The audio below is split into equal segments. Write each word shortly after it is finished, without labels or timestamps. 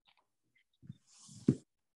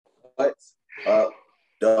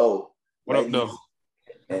up, though?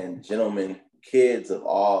 ladies and gentlemen, kids of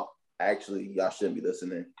all, actually, y'all shouldn't be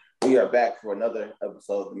listening. We are back for another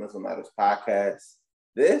episode of the Mental Matters Podcast.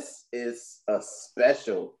 This is a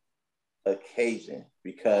special occasion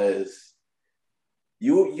because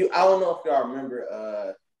you I don't know if y'all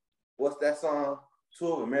remember what's that song? Two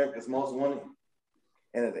of America's Most Wanted.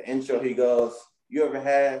 And at the intro, he goes, "You ever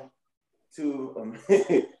had two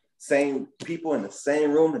same people in the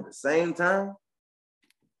same room at the same time?"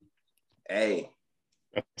 Hey,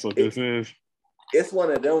 that's what this is. It's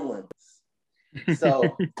one of them ones.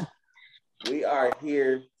 So we are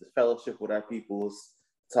here to fellowship with our peoples,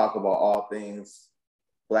 talk about all things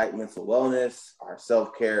Black mental wellness, our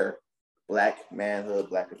self-care, Black manhood,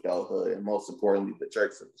 Black adulthood, and most importantly, the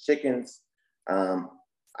jerks of the chickens. I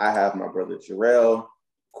have my brother Jarrell,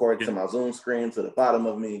 according to my Zoom screen to the bottom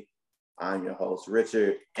of me. I'm your host,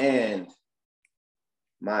 Richard, and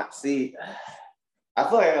I feel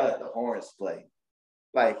like I let the horns play.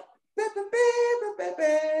 Like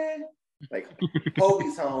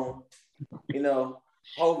Hobie's home,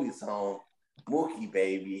 Hobie's home, Mookie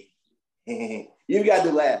baby. You got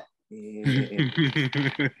to laugh. I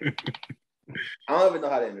don't even know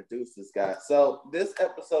how to introduce this guy. So this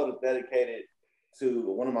episode is dedicated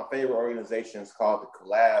to one of my favorite organizations called The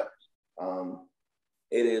Collab.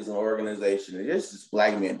 It is an organization. It's just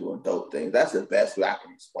Black men doing dope things. That's the best way I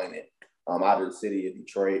can explain it. Out of the city of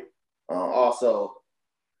Detroit. Also,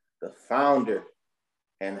 the founder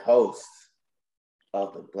and host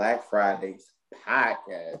of the Black Fridays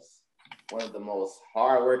podcast. One of the most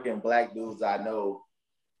hardworking Black dudes I know.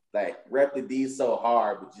 Like, rep the D so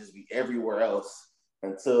hard, but just be everywhere else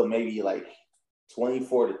until maybe like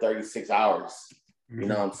 24 to 36 hours. You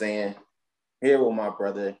know what I'm saying? Here with my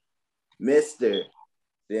brother, Mr.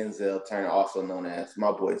 Denzel Turner, also known as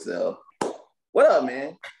my boy Zell. What up,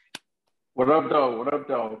 man? What up,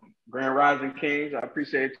 though? Grand Rising Kings. I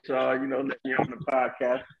appreciate letting me on the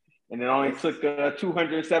podcast. And it only took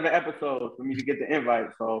 207 episodes for me to get the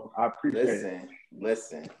invite, so I appreciate it.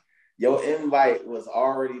 Listen. Your invite was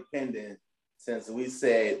already pending since we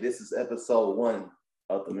said this is episode 1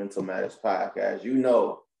 of the Mental Matters Podcast. You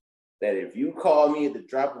know that if you call me at the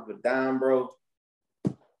drop of a dime, bro,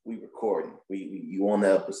 we recording. You on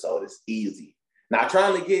the episode. It's easy. Now,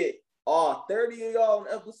 trying to get all 30 of y'all on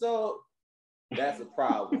the episode, that's a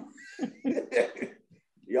problem.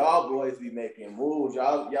 Y'all boys be making moves.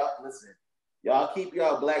 Y'all listen. Y'all keep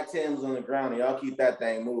y'all Black Timbs on the ground and y'all keep that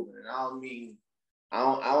thing moving. And I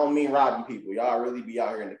don't mean robbing people. Y'all really be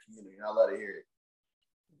out here in the community. Y'all love to hear it.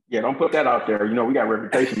 Yeah, don't put that out there. We got a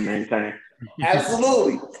reputation to maintain.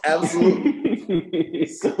 Absolutely.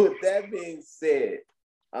 So with that being said,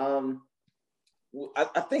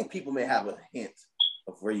 I think people may have a hint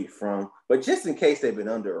of where you're from, but just in case they've been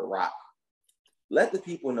under a rock, let the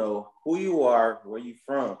people know who you are, where you're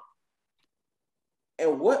from,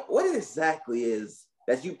 and what exactly is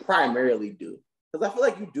that you primarily do. Because I feel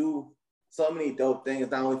like you do so many dope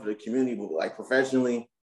things, not only for the community, but like professionally.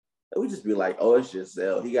 We just be like, oh, it's just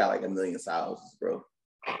Zell. He got like 1 million houses, bro.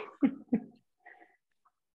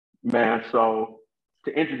 Man, so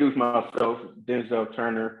to introduce myself, Denzel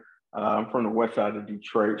Turner. I'm from the west side of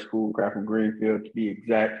Detroit, Schoolcraft and Greenfield, to be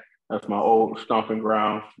exact. That's my old stomping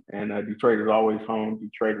ground. And Detroit is always home.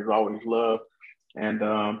 Detroit is always love. And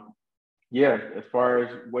as far as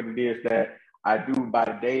what it is that I do by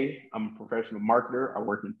day, I'm a professional marketer. I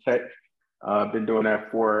work in tech. I've been doing that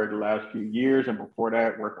for the last few years. And before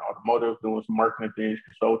that, working automotive, doing some marketing things,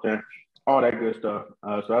 consulting, all that good stuff.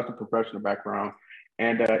 So that's a professional background.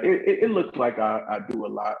 And it looks like I do a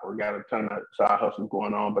lot or got a ton of side hustles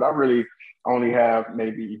going on, but I really only have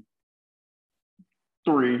maybe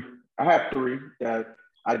 3. I have 3 that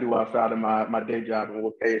I do outside of my day job and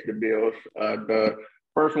what pays the bills. The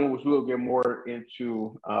first one, which we'll get more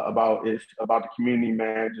into about the community,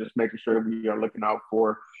 man, just making sure we are looking out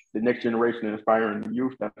for the next generation and inspiring the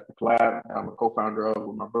youth. That's the collab I'm a co-founder of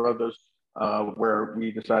with my brothers, where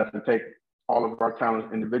we decided to take all of our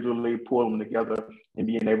talents individually, pull them together, and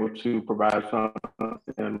being able to provide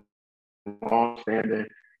something long-standing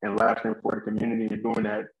and lasting for the community, and doing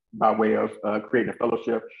that by way of creating a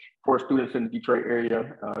fellowship for students in the Detroit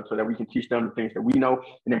area so that we can teach them the things that we know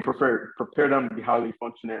and then prepare them to be highly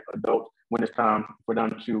functioning adults when it's time for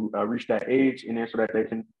them to reach that age, and then so that they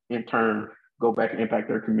can in turn go back and impact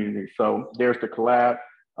their community. So there's the collab.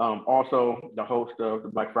 Also the host of the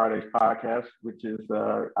Black Fridays podcast, which is,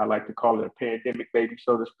 I like to call it a pandemic baby,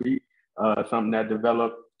 so to speak, something that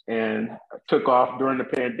developed and took off during the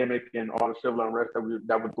pandemic and all the civil unrest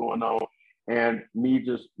that was going on. And me,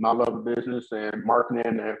 just my love of business and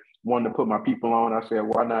marketing and wanting to put my people on, I said,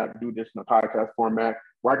 why not do this in a podcast format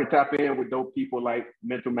where I can tap in with dope people like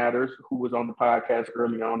Mental Matters, who was on the podcast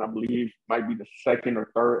early on. I believe might be the second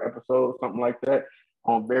or third episode, something like that.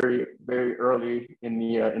 Very, very early in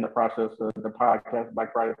the process of the podcast,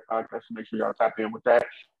 Black Friday podcast. So make sure y'all tap in with that.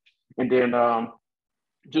 And then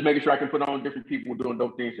just making sure I can put on different people doing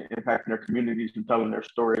dope things and impacting their communities and telling their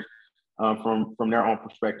stories from their own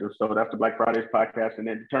perspective. So that's the Black Fridays podcast. And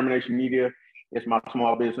then Determination Media is my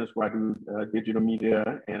small business where I do digital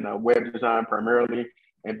media and web design primarily,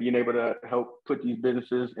 and being able to help put these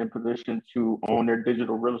businesses in position to own their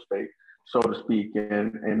digital real estate, so to speak,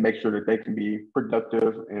 and make sure that they can be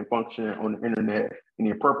productive and function on the internet in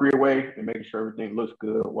the appropriate way and making sure everything looks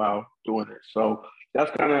good while doing it. So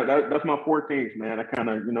that's kind of, that's my 4 things, man. I kind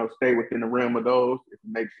of, stay within the realm of those. If it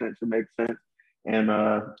makes sense, it makes sense. And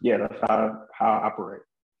that's how I operate.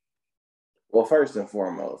 Well, first and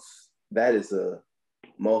foremost, that is a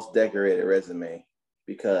most decorated resume,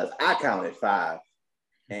 because I counted 5,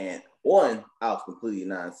 and 1, I was completely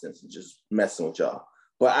nonsense and just messing with y'all.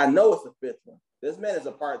 But I know it's the 5th one. This man is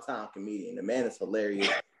a part-time comedian. The man is hilarious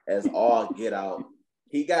as all get out.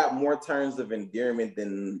 He got more terms of endearment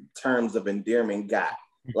than terms of endearment got.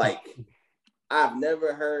 Like, I've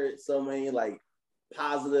never heard so many like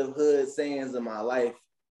positive hood sayings in my life.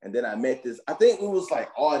 And then I met this, I think we was like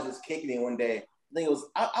all just kicking it one day. I think it was,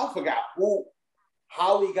 I forgot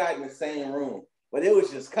how we got in the same room, but it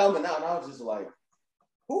was just coming out, and I was just like,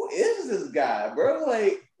 who is this guy, bro?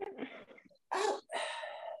 Like,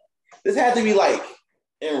 this had to be like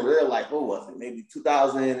in real life. What was it? Maybe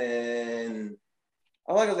 2000 and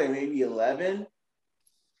I was like, maybe 11.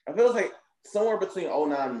 I feel like somewhere between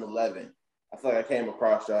 09 and 11. I feel like I came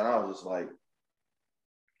across y'all, and I was just like,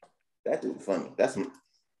 that dude funny. That's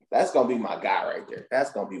gonna be my guy right there.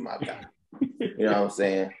 That's gonna be my guy. You know what I'm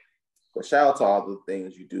saying? But shout out to all the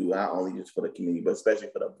things you do, not only just for the community, but especially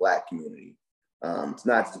for the Black community. It's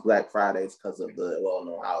not just Black Fridays because of the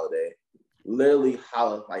well-known holiday. Literally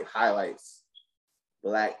highlights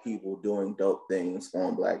Black people doing dope things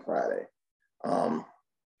on Black Friday.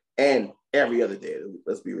 And every other day,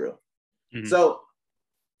 let's be real. Mm-hmm. So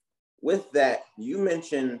with that, you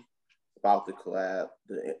mentioned about the collab,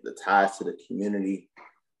 the ties to the community.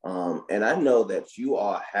 And I know that you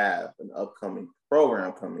all have an upcoming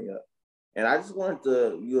program coming up. And I just wanted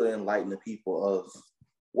you to enlighten the people of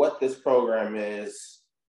what this program is,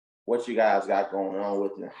 what you guys got going on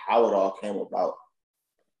with it, and how it all came about.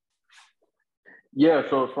 Yeah,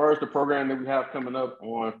 so as far as the program that we have coming up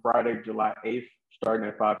on Friday, July 8th, starting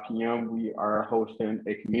at 5 p.m., we are hosting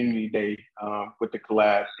a community day with the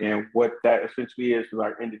collab. And what that essentially is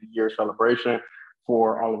our end of the year celebration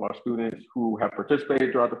for all of our students who have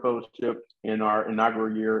participated throughout the fellowship in our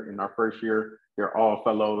inaugural year. In our first year, they're all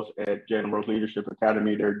fellows at Jalen Rose Leadership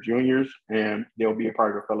Academy. They're juniors, and they'll be a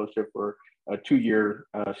part of the fellowship for a 2-year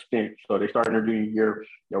stint. So they start in their junior year,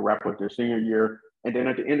 they'll wrap up their senior year. And then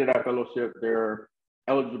at the end of that fellowship, they're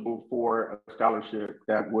eligible for a scholarship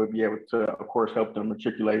that would be able to, of course, help them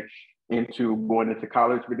matriculate into going into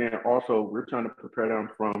college. But then also, we're trying to prepare them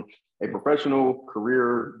from a professional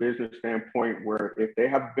career business standpoint, where if they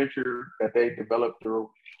have a venture that they develop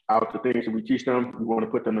throughout the things that we teach them, we want to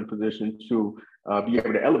put them in position to be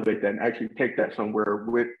able to elevate that and actually take that somewhere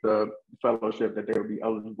with the fellowship that they would be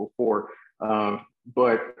eligible for.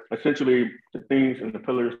 But essentially, the things and the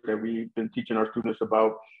pillars that we've been teaching our students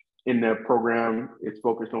about in the program, it's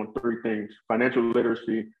focused on 3 things: financial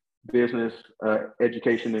literacy, business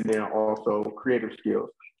education, and then also creative skills.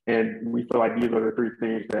 And we feel like these are the 3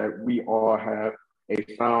 things that we all have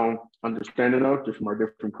a sound understanding of, just from our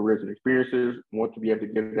different careers and experiences. We want to be able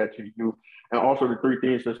to give that to the youth. And also the 3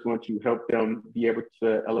 things that's going to help them be able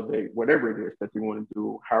to elevate whatever it is that they want to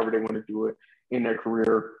do, however they want to do it in their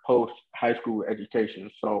career post high school education.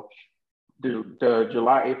 So the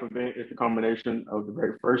July 8th event is the combination of the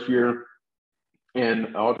very first year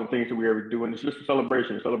and all the things that we ever do. And it's just a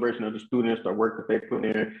celebration of the students, the work that they put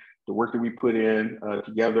in, the work that we put in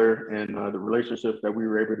together, and the relationships that we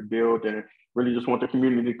were able to build. And really just want the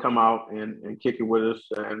community to come out and kick it with us.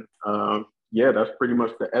 And that's pretty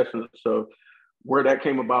much the essence of where that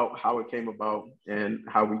came about, how it came about, and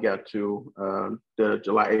how we got to the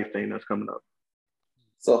July 8th thing that's coming up.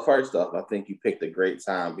 So first off, I think you picked a great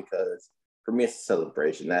time, because for me, it's a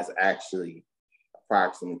celebration. That's actually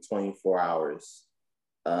approximately 24 hours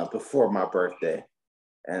before my birthday.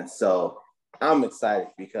 And so I'm excited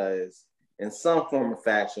because in some form or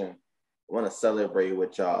fashion, I want to celebrate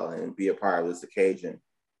with y'all and be a part of this occasion.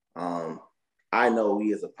 I know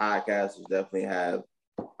we as a podcasters definitely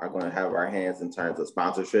are going to have our hands in terms of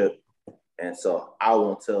sponsorship. And so I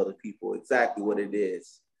won't tell the people exactly what it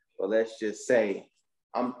is, but let's just say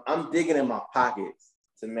I'm digging in my pockets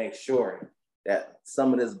to make sure that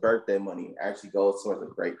some of this birthday money actually goes towards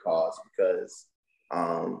a great cause, because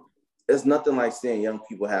it's nothing like seeing young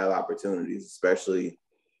people have opportunities, especially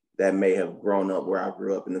that may have grown up where I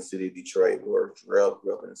grew up in the city of Detroit, or Jarrell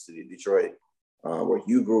grew up in the city of Detroit, where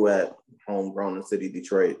you grew at, homegrown in the city of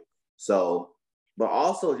Detroit. So, but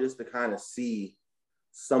also just to kind of see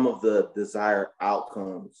some of the desired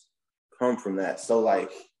outcomes come from that. So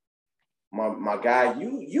like my guy,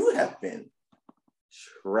 you have been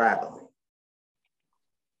traveling.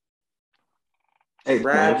 Hey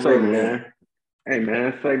man, say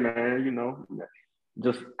man, you know,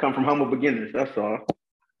 just come from humble beginnings. That's all.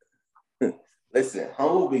 Listen,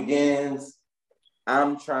 humble begins.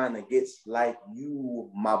 I'm trying to get like you,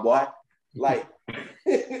 my boy. Like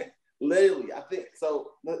literally, I think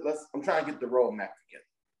so. I'm trying to get the roadmap together.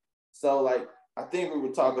 So like, I think we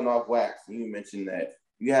were talking off wax, and you mentioned that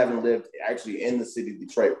you haven't lived actually in the city of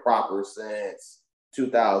Detroit proper since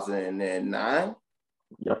 2009.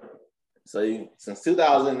 Yep. So since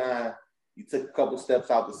 2009, you took a couple steps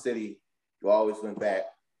out the city. You always went back,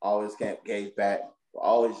 always gave back,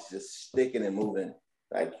 always just sticking and moving.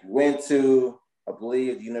 Like you went to, I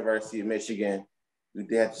believe, the University of Michigan. You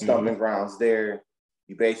had stomping grounds there.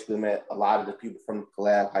 You basically met a lot of the people from the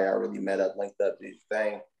collab, how y'all really met up, linked up, did your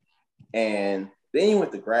thing. And then you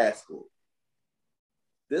went to grad school.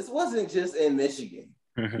 This wasn't just in Michigan.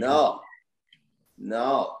 No.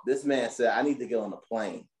 This man said, I need to get on a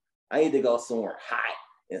plane. I need to go somewhere hot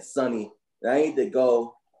and sunny. And I need to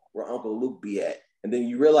go where Uncle Luke be at. And then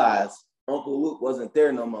you realize Uncle Luke wasn't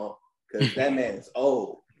there no more because that man is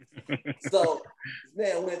old. So this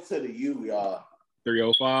man went to the U, y'all.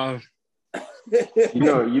 305.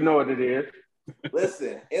 You know what it is.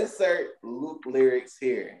 Listen, insert Luke lyrics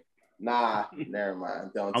here. Nah, never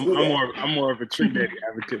mind. I'm more of a Trick Daddy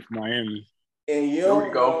advocate for Miami. And you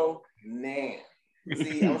don't know, man.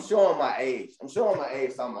 See, I'm showing my age. So I'm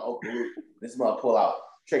like, Uncle Luke. This is gonna pull out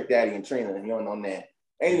Trick Daddy and Trina, and you don't know that.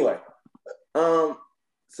 Anyway,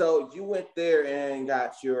 so you went there and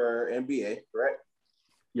got your MBA, correct?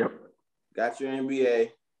 Yep. Got your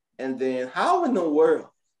MBA, and then how in the world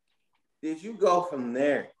did you go from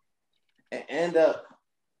there and end up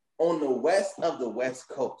on the west of the West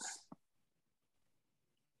Coast?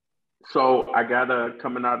 So I got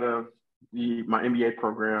coming out of my MBA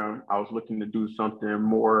program, I was looking to do something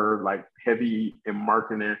more like heavy in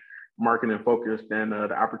marketing focused, and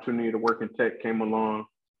the opportunity to work in tech came along.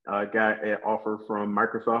 Got an offer from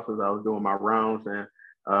Microsoft as I was doing my rounds and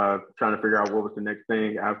trying to figure out what was the next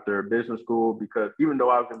thing after business school, because even though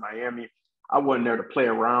I was in Miami, I wasn't there to play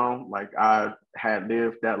around. Like I had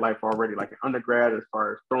lived that life already, like an undergrad, as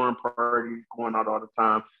far as throwing parties, going out all the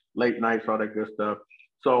time, late nights, all that good stuff.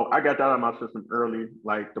 So I got that out of my system early,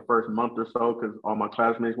 like the first month or so, because all my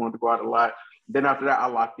classmates wanted to go out a lot. Then after that, I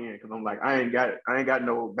locked in because I'm like, I ain't got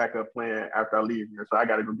no backup plan after I leave here, so I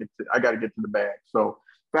got to get to the bag. So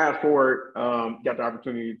fast forward, got the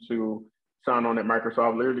opportunity to sign on at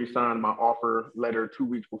Microsoft. Literally signed my offer letter 2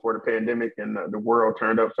 weeks before the pandemic, and the world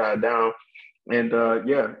turned upside down. And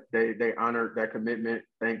they honored that commitment,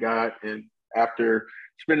 thank God. And after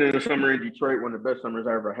spending the summer in Detroit, one of the best summers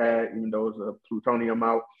I ever had, even though it was a plutonium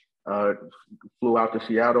out, flew out to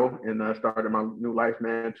Seattle and started my new life,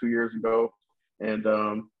 man, 2 years ago. And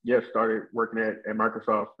started working at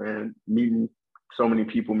Microsoft and meeting so many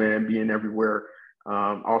people, man, being everywhere.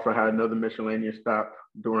 Also had another miscellaneous stop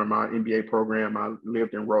during my MBA program. I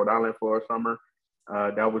lived in Rhode Island for a summer.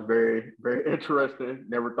 That was very, very interesting.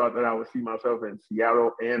 Never thought that I would see myself in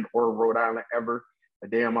Seattle and or Rhode Island ever a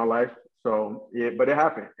day in my life. So, but it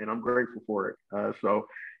happened, and I'm grateful for it. I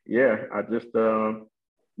just,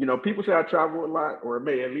 people say I travel a lot, or it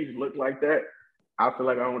may at least look like that. I feel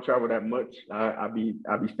like I don't travel that much. I be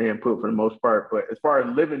staying put for the most part. But as far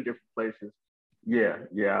as living different places,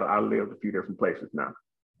 I live a few different places now.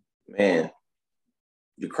 Man,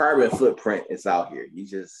 your carbon footprint is out here. You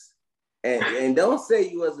just and don't say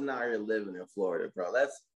you wasn't out here living in Florida, bro.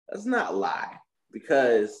 Let's not lie,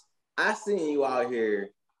 because I seen you out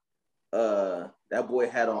here. That boy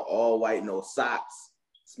had on all white, no socks.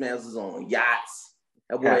 This man was on yachts.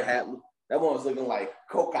 That boy was looking like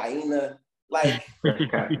cocaine. Like,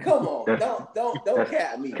 come on, don't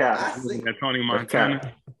cap me. I see that Tony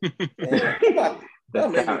Montana.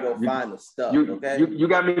 Don't make me go find the stuff. Okay, you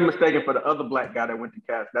got me mistaken for the other black guy that went to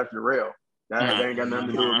Cass. That's Jarrell. That ain't got nothing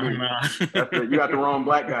to do with me. Nah. You got the wrong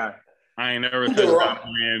black guy. I ain't never touched down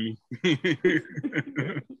in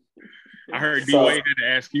Miami. I heard D-Wade had to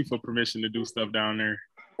ask you for permission to do stuff down there.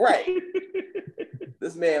 Right.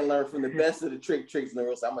 This man learned from the best of the tricks in the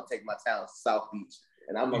world. So I'm gonna take my talents to South Beach,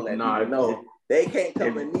 and I'm gonna let people know they can't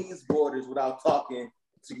come in these borders without talking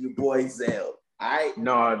to your boy Zell. All right?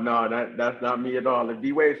 No, that's not me at all. If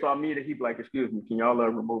D-Wade saw me, he'd be like, "Excuse me, can y'all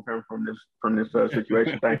remove him from this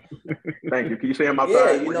situation? Thank you. Can you say him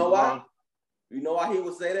outside?" Yeah, you know why? You know why he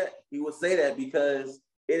would say that? He would say that because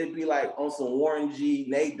it'd be like on some Warren G,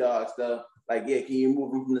 Nate Dogg stuff. Like, yeah, can you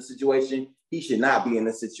move him from the situation? He should not be in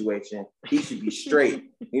this situation. He should be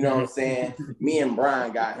straight. You know what I'm saying? Me and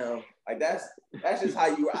Brian got him. Like that's just how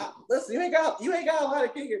you. Listen, you ain't got a lot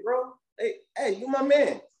of kick it, bro. Hey, you my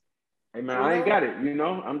man. Hey man, I ain't got it. You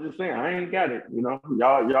know, I'm just saying, I ain't got it. You know,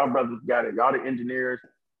 y'all brothers got it. Y'all the engineers.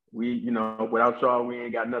 We, you know, without y'all, we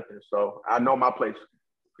ain't got nothing. So I know my place.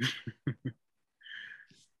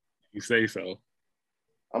 You say so.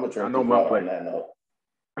 I'm gonna try to know my place. On that note.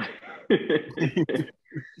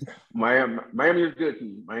 Miami is good to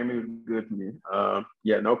me. Miami is good to me.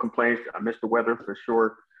 Yeah, no complaints. I miss the weather for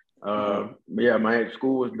sure. Yeah, my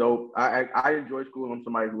school was dope. I enjoy school. I'm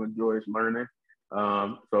somebody who enjoys learning.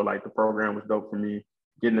 So like the program was dope for me.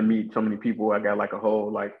 Getting to meet so many people. I got like a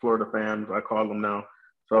whole like Florida fans, I call them now.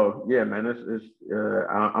 So yeah, man,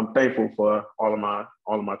 I'm thankful for all of my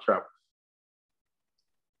travels.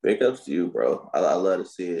 Big ups to you, bro. I love to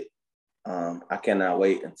see it. I cannot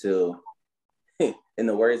wait until, in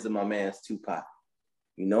the words of my man's Tupac,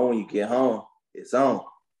 you know, when you get home, it's on.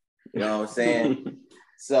 You know what I'm saying?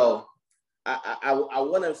 So I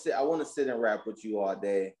want to sit and rap with you all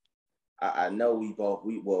day. I know you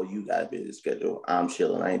got a busy schedule. I'm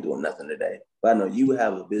chilling. I ain't doing nothing today. But I know you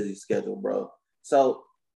have a busy schedule, bro. So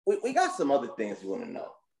we got some other things we want to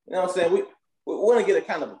know. You know what I'm saying? We want to get a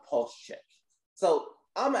kind of a pulse check. So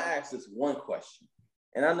I'm going to ask this one question.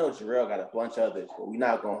 And I know Jarrell got a bunch of others, but we're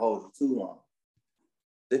not going to hold you too long.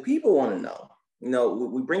 The people want to know. You know,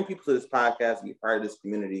 we bring people to this podcast to be part of this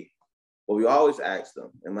community, but we always ask them,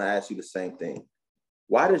 and I'm going to ask you the same thing.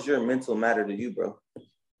 Why does your mental matter to you, bro?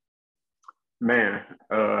 Man,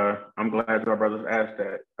 I'm glad y'all brothers asked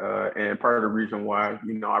that. And part of the reason why,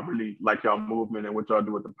 you know, I really like y'all movement and what y'all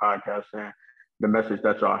do with the podcast and the message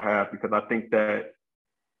that y'all have, because I think that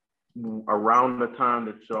around the time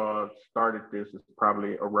that y'all started this is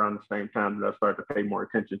probably around the same time that I started to pay more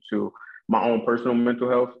attention to my own personal mental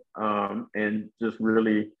health, and just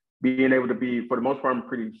really being able to be, for the most part, I'm a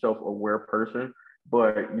pretty self-aware person,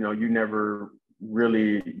 but, you know, you never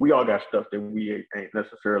really, we all got stuff that we ain't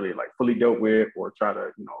necessarily like fully dealt with or try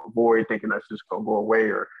to, you know, avoid, thinking that's just gonna go away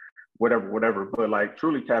or whatever. But like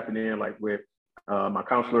truly tapping in, like with my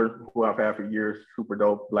counselor who I've had for years, super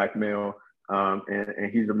dope, black male,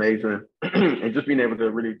 and he's amazing. And just being able to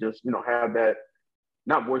really just, you know, have that,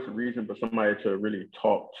 not voice of reason, but somebody to really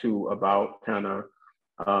talk to about kind of,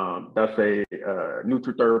 that's a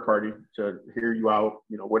neutral third party to hear you out,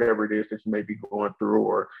 you know, whatever it is that you may be going through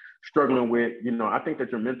or struggling with. You know, I think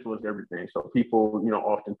that your mental is everything. So people, you know,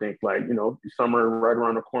 often think like, you know, summer right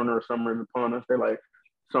around the corner or summer is upon us. They're like,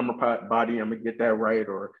 summer body, I'm gonna get that right,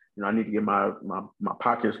 or, you know, I need to get my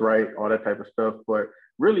pockets right, all that type of stuff. But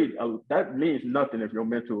really, that means nothing if your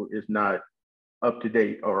mental is not up to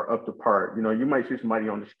date or up to par. You know, you might see somebody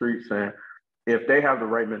on the street saying, if they have the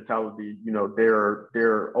right mentality, you know,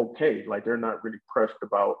 they're okay. Like they're not really pressed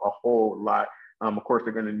about a whole lot. Of course,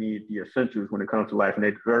 they're going to need the essentials when it comes to life, and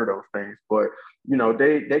they deserve those things. But, you know,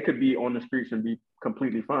 they could be on the streets and be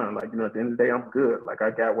completely fine. Like, you know, at the end of the day, I'm good. Like I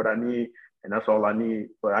got what I need, and that's all I need.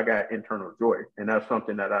 But I got internal joy, and that's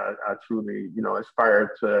something that I truly, you know,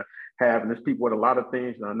 aspire to have. And there's people with a lot of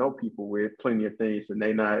things, and I know people with plenty of things, and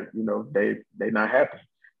they not, you know, they not happy.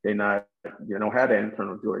 They not, you know, have that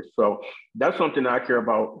internal joy. So that's something that I care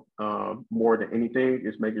about more than anything,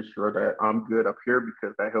 is making sure that I'm good up here,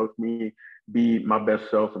 because that helps me be my best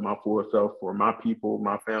self and my full self for my people,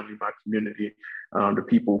 my family, my community, the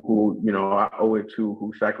people who, you know, I owe it to,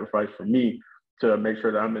 who sacrifice for me to make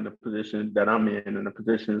sure that I'm in the position that I'm in, and the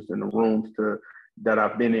positions and the rooms that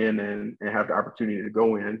I've been in and have the opportunity to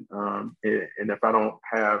go in. And if I don't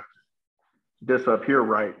have this up here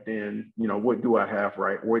right, then, you know, what do I have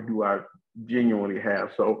right? What do I genuinely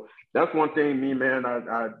have? So that's one thing, me, man,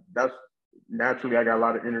 that's naturally, I got a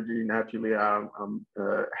lot of energy. Naturally, I'm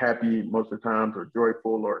happy most of the times, or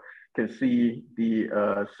joyful, or can see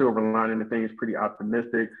the silver lining of things, pretty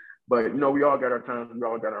optimistic. But, you know, we all got our times, we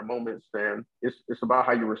all got our moments, and it's about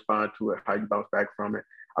how you respond to it, how you bounce back from it.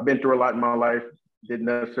 I've been through a lot in my life, didn't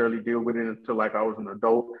necessarily deal with it until like I was an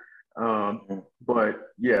adult. But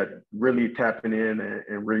yeah, really tapping in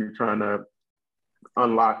and really trying to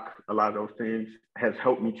unlock a lot of those things has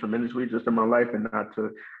helped me tremendously just in my life, and not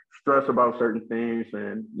to stress about certain things,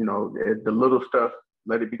 and, you know, the little stuff,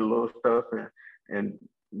 let it be the little stuff, and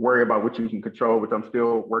worry about what you can control, which I'm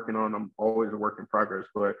still working on. I'm always a work in progress,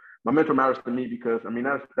 but my mental matters to me because, I mean,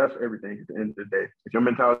 that's everything at the end of the day. If your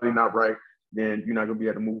mentality not right, then you're not gonna be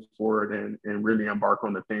able to move forward and really embark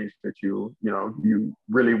on the things that you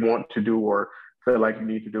really want to do or feel like you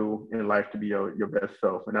need to do in life to be your best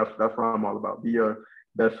self. And that's what I'm all about. Be your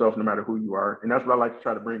best self no matter who you are. And that's what I like to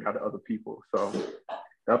try to bring out to other people. So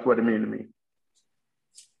that's what it means to me.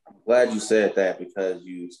 I'm glad you said that because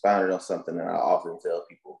you expounded on something that I often tell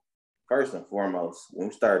people. First and foremost, when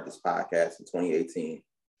we started this podcast in 2018,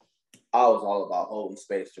 I was all about holding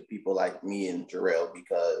space for people like me and Jarrell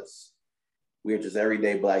because we're just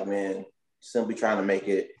everyday Black men simply trying to make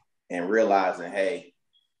it and realizing, hey,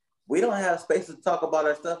 we don't have space to talk about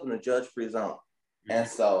our stuff in a judge-free zone. And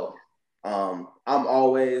so I'm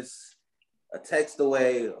always a text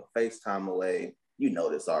away, a FaceTime away. You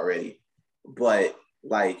know this already. But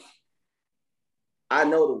like, I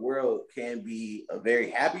know the world can be a very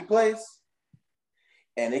happy place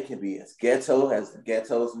and it can be as ghetto as the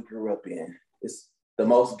ghettos we grew up in. It's the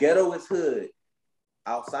most ghettoest hood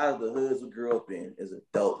outside of the hoods we grew up in is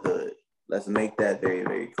adulthood. Let's make that very,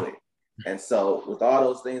 very clear. And so with all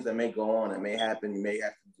those things that may go on, that may happen, you may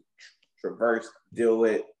have to traverse, deal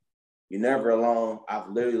with, you're never alone. I've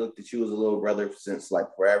literally looked at you as a little brother since like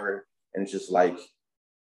forever. And it's just like,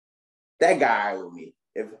 that guy with me.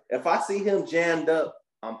 If I see him jammed up,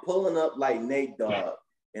 I'm pulling up like Nate Dogg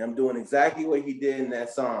and I'm doing exactly what he did in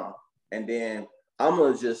that song. And then I'm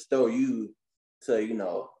gonna just throw you to,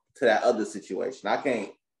 to that other situation. I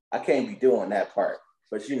can't be doing that part.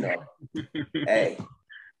 But hey,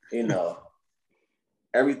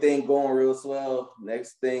 everything going real swell.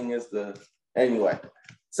 Next thing is anyway.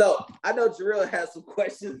 So I know Jarrell has some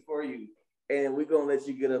questions for you, and we're gonna let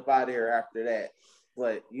you get up out of here after that.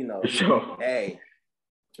 But sure. Hey,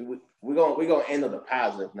 we're gonna end on a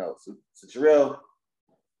positive note. So Jarrell,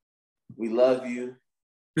 we love you.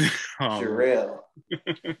 Jarrell,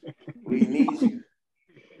 we need you.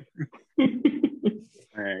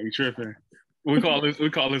 Man, you tripping. We call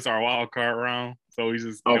this our wild card round. So we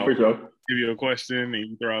just for sure. give you a question and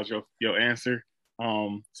you throw out your answer.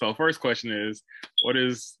 So first question is, what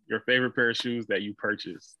is your favorite pair of shoes that you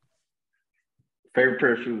purchased? Favorite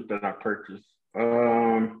pair of shoes that I purchased.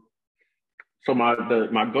 So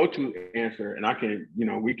my go-to answer, and I can,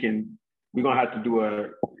 we're gonna have to do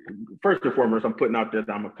first and foremost, I'm putting out there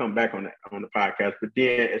that I'm gonna come back on the podcast, but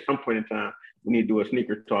then at some point in time, we need to do a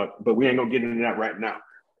sneaker talk, but we ain't gonna get into that right now.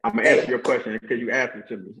 I'm gonna answer your question because you asked it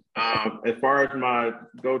to me. As far as my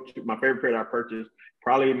favorite pair that I purchased,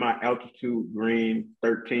 probably my Altitude Green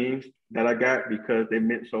 13s that I got because they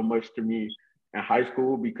meant so much to me in high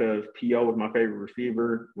school because T.O. was my favorite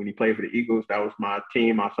receiver. When he played for the Eagles, that was my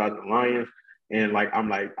team outside of the Lions. And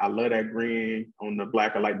I love that green on the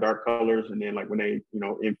black. I like dark colors. And then when they,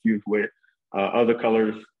 infused with other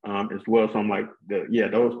colors as well. So I'm like,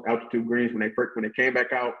 those Altitude Greens, when they came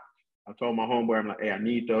back out, I told my homeboy, I'm like, hey, I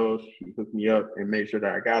need those. He hooked me up and made sure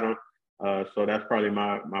that I got them. So that's probably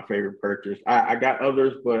my favorite purchase. I got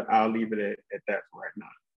others, but I'll leave it at that for right now.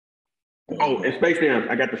 Oh, and Space Jams.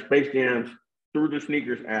 I got the Space Jams through the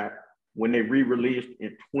Sneakers app when they re-released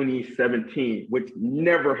in 2017, which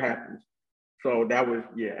never happens. So that was,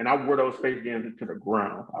 and I wore those Space Jams into the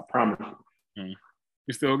ground. I promise you.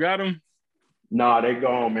 You still got them? Nah, they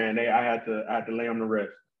gone, man. I had to lay them to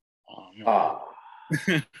rest. Oh,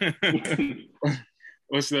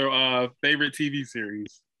 What's their favorite TV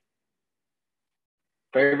series?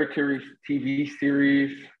 Favorite TV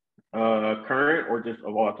series, current or just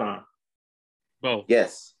of all time? Both.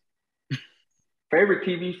 Yes. Favorite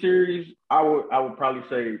TV series, I would probably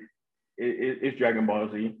say it's Dragon Ball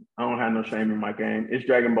Z. I don't have no shame in my game. It's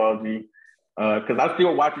Dragon Ball Z. Because I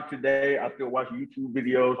still watch it today. I still watch YouTube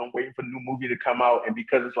videos. I'm waiting for the new movie to come out. And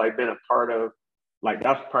because it's been a part of,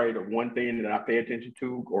 that's probably the one thing that I pay attention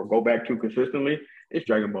to or go back to consistently. It's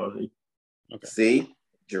Dragon Ball Z. Okay. See,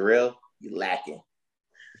 Jarrell, you lacking.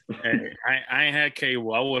 Hey, I ain't had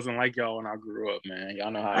cable. I wasn't like y'all when I grew up, man.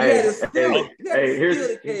 Y'all know how. Here's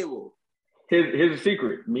the cable. Here's a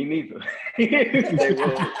secret. Me neither. You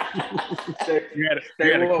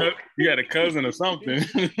had a cousin or something.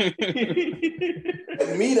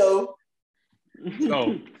 Me though.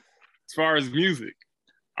 So, as far as music,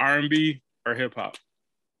 R&B or hip hop?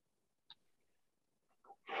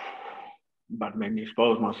 About to make me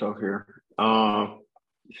expose myself here.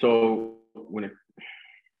 So when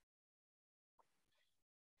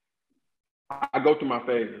I go through my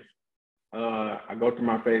phases.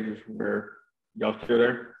 Where y'all still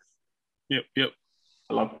there? Yep.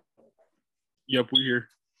 Hello? Yep, we here.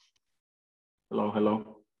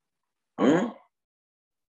 Hello? Hmm?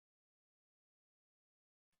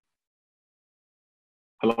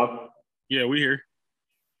 Hello? Yeah, we here.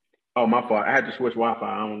 Oh, my fault. I had to switch Wi-Fi.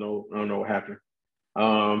 I don't know what happened.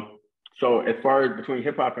 So as far as between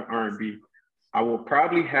hip hop and R&B, I will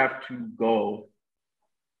probably have to go.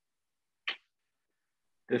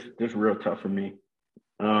 This real tough for me.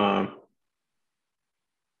 Because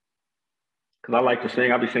I like to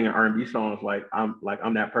sing. I'll be singing R&B songs like I'm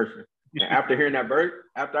that person. And after hearing that verse,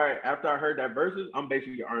 after I heard that verses, I'm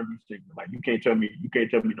basically an R&B singer. Like you can't tell me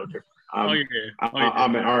no different.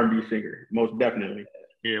 I'm an R&B singer, most definitely.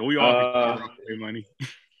 Yeah, we all can pay money.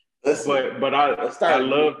 But I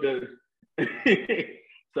love the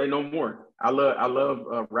say no more. I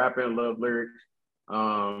love rapping, love lyrics.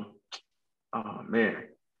 Oh man,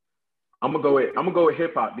 I'm gonna go with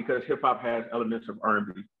hip hop because hip hop has elements of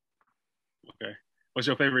R&B. Okay, what's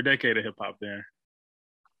your favorite decade of hip hop then?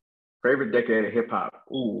 Favorite decade of hip hop?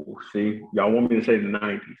 Ooh, see, y'all want me to say the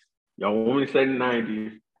 '90s. Y'all want me to say the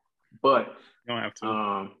 '90s, but you don't have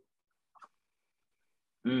to.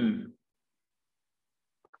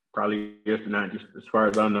 Probably is the '90s, as far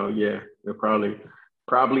as I know. Yeah, it probably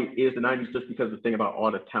is the '90s, just because the thing about all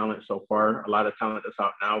the talent so far. A lot of talent that's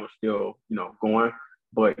out now is still going.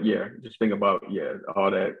 But yeah, just think about all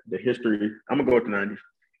that, the history. I'm gonna go with the '90s.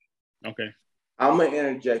 Okay. I'm gonna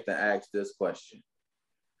interject and ask this question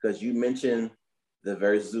because you mentioned the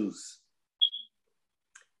Versus.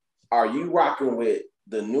 Are you rocking with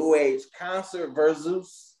the New Age concert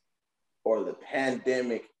Versus or the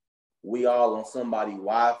pandemic? We all on somebody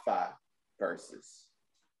Wi-Fi versus?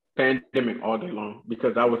 Pandemic all day long,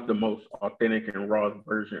 because that was the most authentic and raw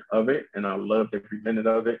version of it, and I loved every minute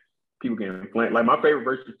of it. People getting playing. Like my favorite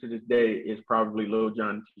verses to this day is probably Lil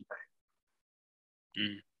Jon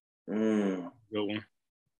T-Pain. Good one.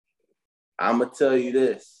 I'm gonna tell you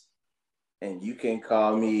this, and you can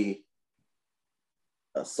call me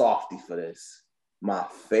a softie for this. My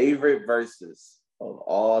favorite verses of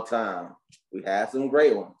all time. We had some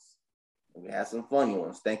great ones. We had some funny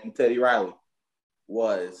ones. Thank you, Teddy Riley.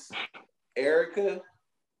 Was Erica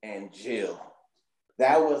and Jill.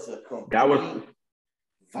 That was a complete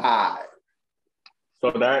vibe.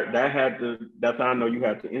 So that's how I know you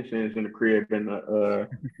had the incense in the crib and the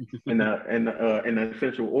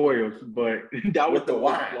essential oils. But that was the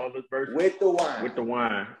most flawless verse. With the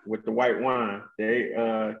white wine.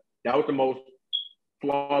 That was the most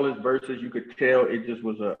flawless verses. You could tell it just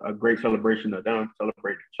was a great celebration of them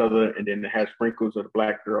celebrating each other, and then it had sprinkles of the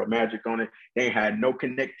Black Girl Magic on it. They had no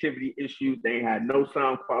connectivity issues. They had no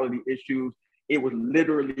sound quality issues. It was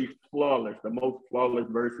literally flawless, the most flawless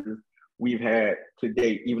verses we've had to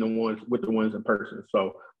date, even the ones in person.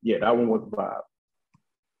 So yeah, that one was the vibe.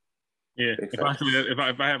 Yeah,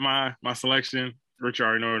 if I had my selection, Rich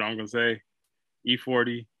already know what I'm gonna say.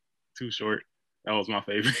 E40, Too Short. That was my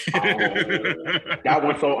favorite. That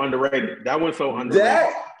one's so underrated. That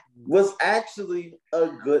was actually a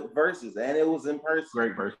good versus, and it was in person.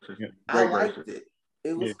 Great verses. I liked it.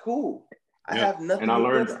 It was cool. I have nothing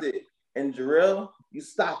against it. And Jarrell, you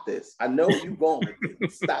stop this. I know you going with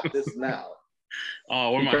it. Stop this now.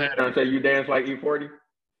 Oh, where my head? Trying to say you dance like E40?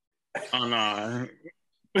 Oh no.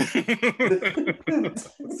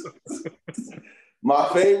 My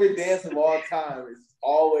favorite dance of all time is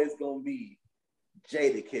always gonna be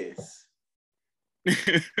Jadakiss.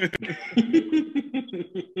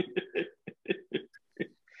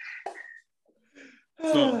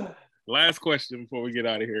 So, last question before we get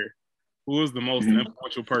out of here. Who is the most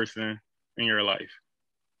influential person in your life?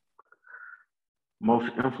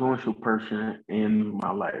 Most influential person in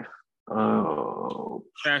my life.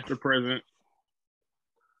 Past or present?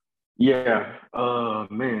 Yeah.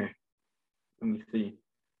 Man. Let me see.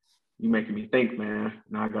 You making me think, man.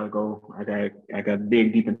 Now I gotta go. I gotta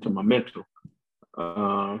dig deep into my mental.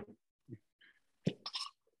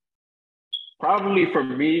 Probably for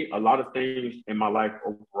me, a lot of things in my life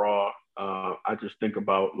overall. I just think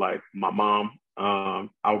about like my mom. I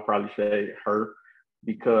would probably say her,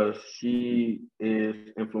 because she is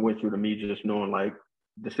influential to me. Just knowing like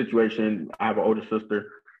the situation. I have an older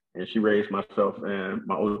sister, and she raised myself and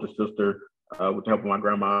my older sister with the help of my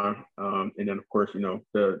grandma, and then of course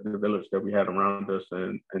the village that we had around us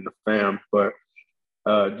and the fam. But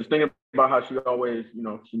just thinking about how she always,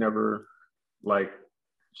 she never like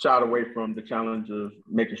shied away from the challenge of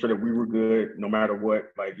making sure that we were good no matter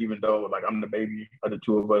what. Like even though like I'm the baby of the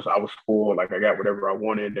two of us, I was spoiled. Like I got whatever I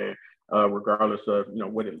wanted, and regardless of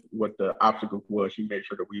what the obstacle was, she made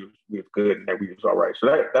sure that we was good and that we was all right. So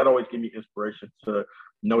that always gave me inspiration to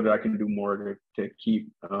know that I can do more to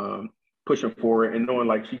keep pushing forward, and knowing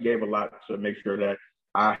like she gave a lot to make sure that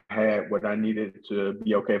I had what I needed to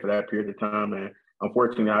be okay for that period of time. And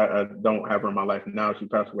unfortunately, I don't have her in my life now. She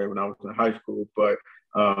passed away when I was in high school, but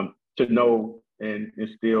to know and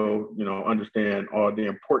still, understand all the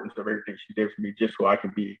importance of everything she did for me, just so I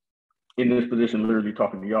can be in this position, literally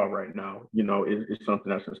talking to y'all right now, is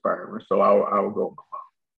something that's inspiring. So I will go with my mom.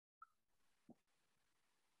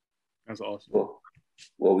 That's awesome.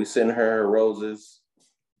 Well, we send her roses,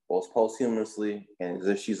 both posthumously and as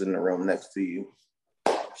if she's in the room next to you.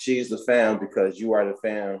 She's the fam because you are the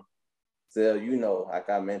fam. Zell, like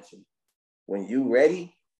I mentioned, when you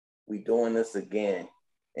ready, we doing this again.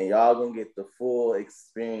 And y'all gonna get the full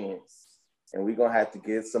experience. And we're gonna have to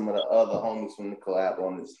get some of the other homies from the collab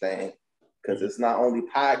on this thing. Because it's not only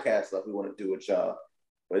podcast stuff we want to do with y'all,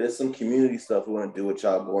 but it's some community stuff we want to do with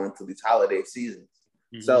y'all going into these holiday seasons.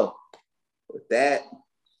 Mm-hmm. So with that,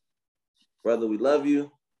 brother, we love you.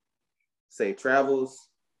 Safe travels.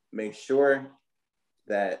 Make sure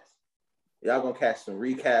that y'all gonna catch some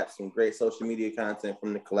recaps, some great social media content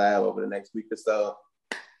from the collab over the next week or so.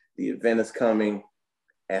 The event is coming.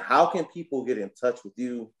 And how can people get in touch with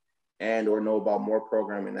you and or know about more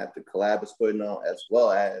programming that the collab is putting on, as well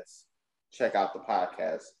as check out the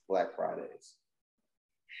podcast, Black Fridays?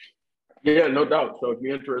 Yeah, no doubt. So if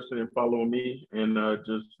you're interested in following me and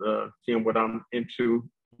just seeing what I'm into,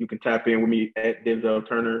 you can tap in with me at Denzel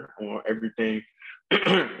Turner on everything.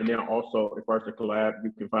 And then also, as far as the collab,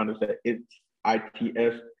 you can find us at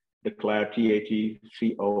ITS, the collab,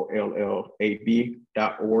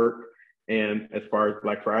 TheCollab.org. And as far as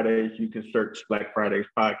Black Fridays, you can search Black Fridays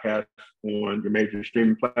podcast on your major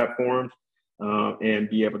streaming platforms and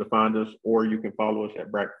be able to find us, or you can follow us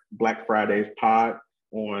at Black Fridays Pod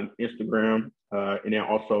on Instagram. And then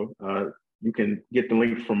also you can get the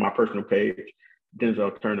links from my personal page,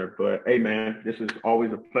 Denzel Turner. But hey, man, this is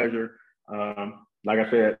always a pleasure. Like I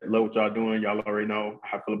said, love what y'all doing. Y'all already know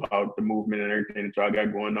how I feel about the movement and everything that y'all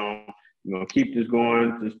got going on. Keep this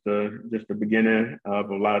going. Just the beginning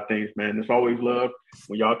of a lot of things, man. It's always love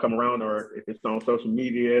when y'all come around, or if it's on social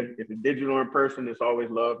media, if it's digital or in person, it's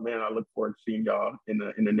always love, man. I look forward to seeing y'all in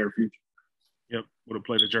the near future. Yep, with a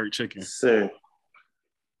plate of jerk chicken. Sir,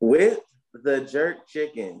 with the jerk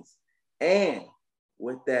chickens and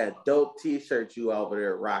with that dope T-shirt you over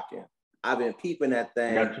there rocking. I've been peeping that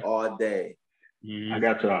thing all day. I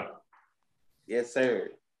got y'all. Yes, sir.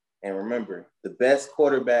 And remember, the best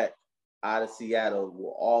quarterback out of Seattle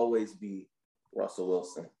will always be Russell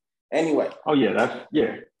Wilson. Anyway. Oh, yeah,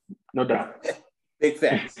 no doubt. Big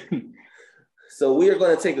facts. So we are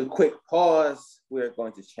going to take a quick pause. We are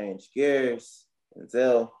going to change gears.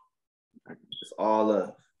 Until it's all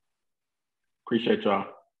love. Appreciate y'all.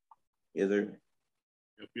 Yes, sir.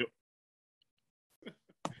 Yep.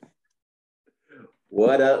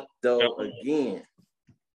 What up, though, again?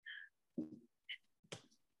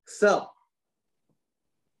 So,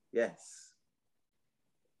 yes.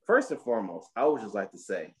 First and foremost, I would just like to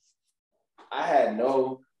say, I had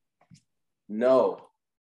no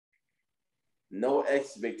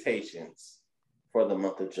expectations for the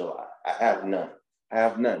month of July. I have none.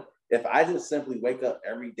 If I just simply wake up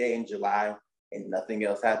every day in July and nothing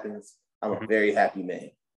else happens, I'm a very happy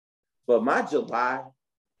man. But my July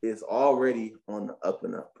is already on the up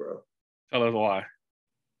and up, bro. Tell us why.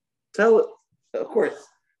 Tell it. Of course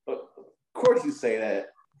you say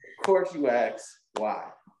that. Of course you ask why,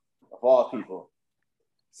 of all people.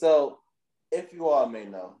 So, if you all may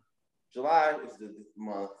know, July is the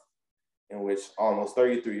month in which almost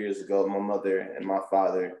 33 years ago, my mother and my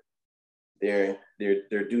father, their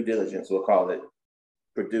due diligence, we'll call it,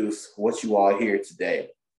 produced what you all hear today.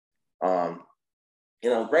 I'm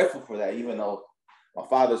grateful for that, even though my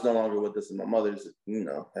father's no longer with us and my mother's,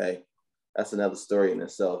 hey, that's another story in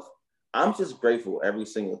itself. I'm just grateful every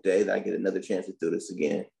single day that I get another chance to do this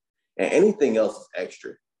again. And anything else is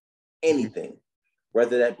extra. Anything.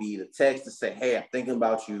 Whether that be the text to say, hey, I'm thinking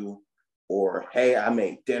about you, or hey, I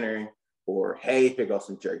made dinner, or hey, pick up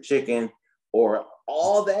some jerk chicken, or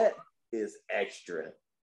all that is extra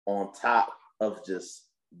on top of just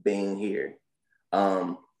being here.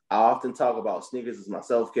 I often talk about sneakers as my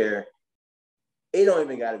self-care. It don't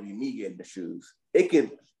even got to be me getting the shoes. It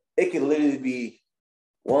could literally be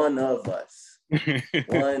one of us.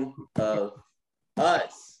 One of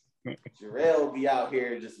us. Jarrell will be out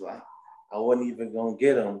here just like, I wasn't even going to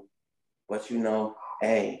get them. But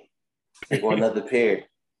hey, take another pair.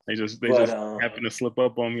 They just happen to slip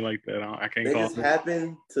up on me like that. I can't they call just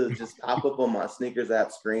happen to just pop up on my sneakers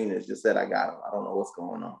app screen. It's just that I got them. I don't know what's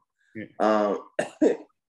going on. Yeah.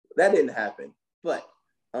 That didn't happen. But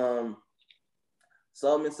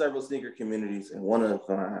so I'm in several sneaker communities, and one of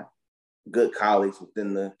my good colleagues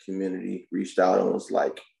within the community reached out and was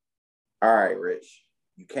like, all right, Rich,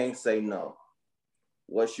 you can't say no.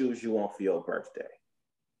 What shoes you want for your birthday?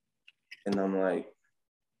 And I'm like,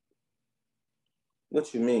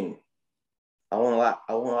 What you mean? I want a lot.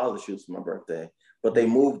 I want all the shoes for my birthday, but they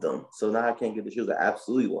moved them, so now I can't get the shoes I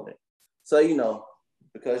absolutely wanted. So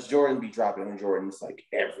because Jordan be dropping on Jordans like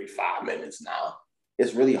every 5 minutes now,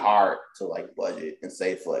 it's really hard to like budget and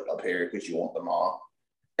save for like a pair because you want them all.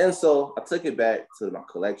 And so I took it back to my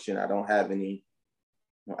collection. I don't have any.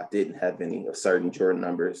 Well, I didn't have any of certain Jordan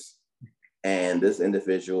numbers. And this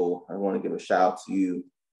individual, I want to give a shout out to you,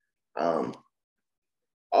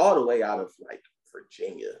 all the way out of like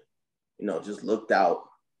Virginia. Just looked out,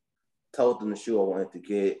 told them the shoe I wanted to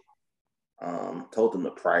get, told them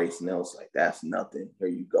the price, and they was like, "That's nothing. Here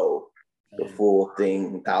you go, the full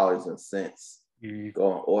thing, dollars and cents.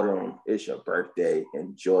 Go and order them. It's your birthday.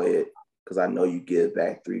 Enjoy it, because I know you give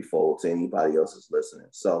back threefold to anybody else who's listening."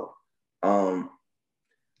 So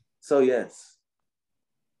yes,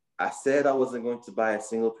 I said I wasn't going to buy a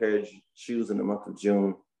single pair of shoes in the month of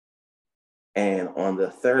June, and on the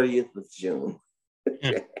 30th of June,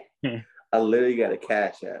 I literally got a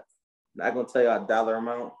cash app. Not gonna tell you a dollar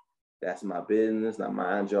amount. That's my business, not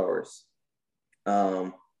mine, yours.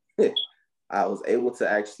 I was able to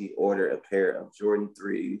actually order a pair of Jordan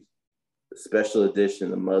 3s, the special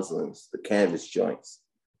edition, the Muslims, the canvas joints.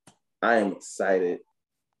 I am excited.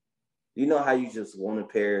 You know how you just want a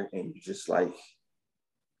pair and you just like,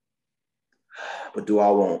 but do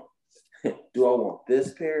I want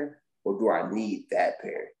this pair or do I need that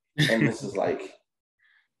pair? And this is like,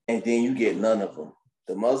 and then you get none of them.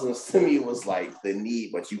 The Muslims to me was like the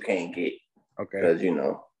need, but you can't get. Okay. Because,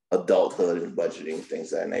 adulthood and budgeting,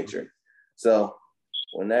 things of that nature. So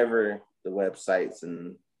whenever the websites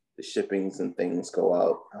and the shippings and things go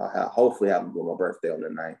out, I'll hopefully have them do my birthday on the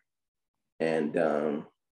 9th. And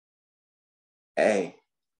hey,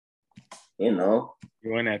 you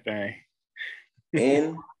in that thing.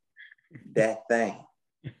 In that thing.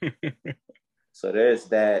 So there's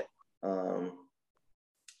that.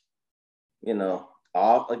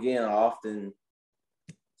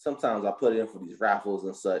 Sometimes I put it in for these raffles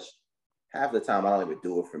and such. Half the time, I don't even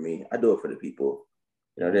do it for me. I do it for the people.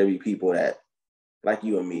 There'll be people that, like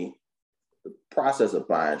you and me, the process of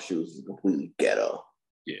buying shoes is completely ghetto.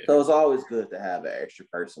 Yeah. So it's always good to have an extra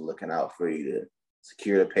person looking out for you to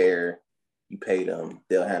secure the pair. You pay them.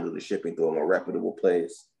 They'll handle the shipping through a more reputable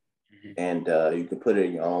place. And you can put it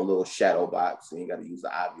in your own little shadow box, and you got to use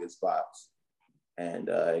the obvious box. And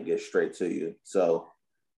it gets straight to you. So,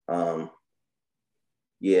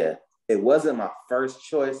 yeah, it wasn't my first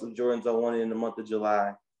choice of Jordans I wanted in the month of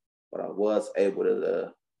July, but I was able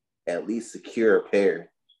to at least secure a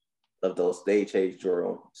pair of those Stage Haze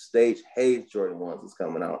Jordan 1s that's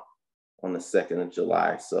coming out on the 2nd of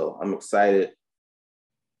July. So I'm excited.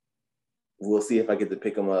 We'll see if I get to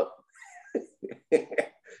pick them up.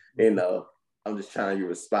 I'm just trying to be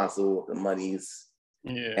responsible with the monies.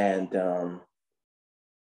 Yeah. And,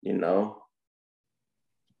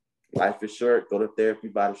 life is short. Go to therapy,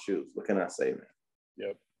 buy the shoes. What can I say, man?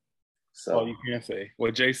 Yep. So all you can say.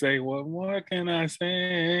 What Jay say? What can I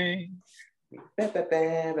say? That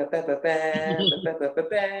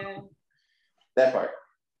part.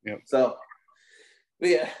 Yep. So, but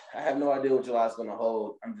yeah, I have no idea what July's going to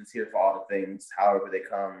hold. I'm just here for all the things, however they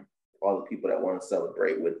come. All the people that want to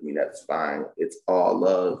celebrate with me, that's fine. It's all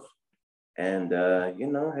love. And,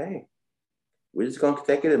 hey, we're just going to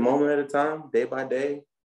take it a moment at a time, day by day.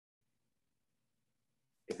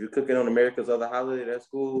 If you're cooking on America's other holiday, that's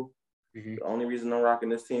cool. The only reason I'm rocking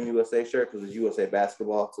this Team USA shirt because it's USA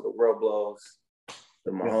basketball to the world blows.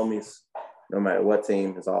 They're my homies. No matter what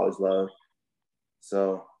team, it's always love.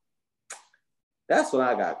 So that's what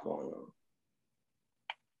I got going on.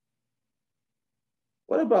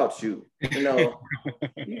 What about you? You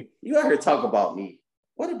out here talk about me.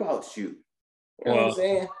 What about you? You know what I'm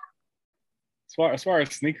saying? As far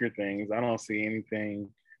as sneaker things, I don't see anything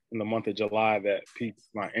in the month of July that piques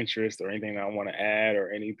my interest or anything that I want to add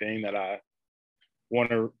or anything that I want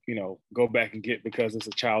to, go back and get because it's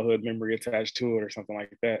a childhood memory attached to it or something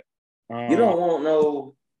like that. You don't want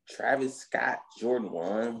no Travis Scott Jordan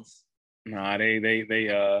 1s? Nah, they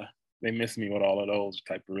miss me with all of those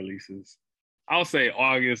type of releases. I'll say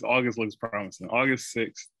August looks promising. August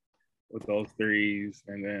 6th with those 3s,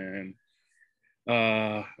 and then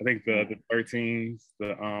I think the 13s,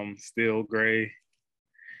 the steel gray,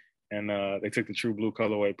 and they took the true blue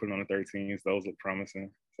colorway, put it on the 13s. Those look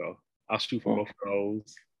promising, so I'll shoot for both of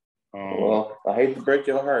those. Well, I hate to break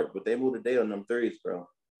your heart, but they moved the date on them 3s, bro.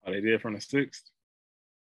 Oh, they did from the 6th?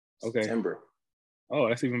 Okay. September. Oh,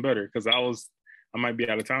 that's even better because I might be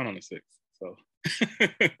out of town on the 6th, so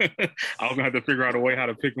I was gonna have to figure out a way how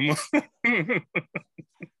to pick them up. I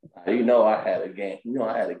had a game.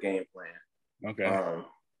 I had a game plan. Okay.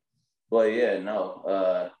 But yeah,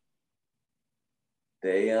 no.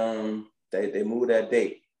 They moved that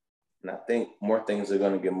date, and I think more things are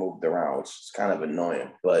going to get moved around, which is kind of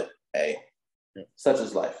annoying. But hey, such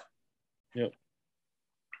is life. Yep.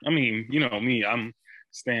 I mean, you know me, I'm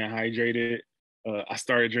staying hydrated. I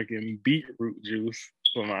started drinking beetroot juice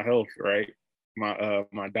for my health, right?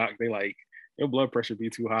 My doc, they like, your blood pressure be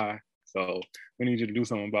too high, so we need you to do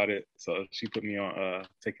something about it. So she put me on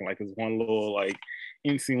taking like this one little like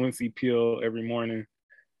incy pill every morning.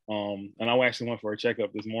 And I actually went for a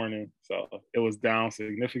checkup this morning, so it was down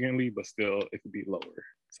significantly, but still it could be lower.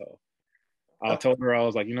 So I told her, I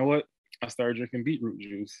was like, you know what? I started drinking beetroot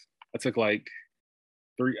juice. I took like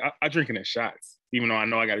I drink it in shots, even though I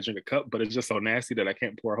know I got to drink a cup, but it's just so nasty that I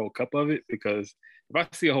can't pour a whole cup of it, because if I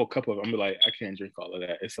see a whole cup of it, I'm be like, I can't drink all of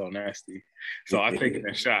that. It's so nasty. So I take it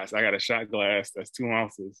in shots. I got a shot glass that's 2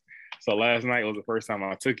 ounces. So last night was the first time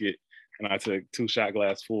I took it, and I took 2 shot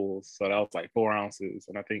glass fulls. So that was like 4 ounces.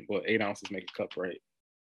 And I think, 8 ounces make a cup, right?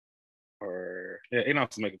 Or, yeah, 8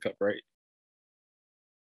 ounces make a cup, right?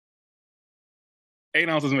 8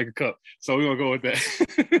 ounces make a cup. So we're going to go with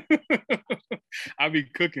that. I be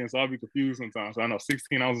cooking, so I'll be confused sometimes. So I know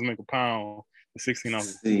 16 ounces make a pound, and 16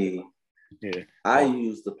 ounces. See, yeah. I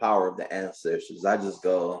use the power of the ancestors. I just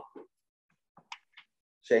go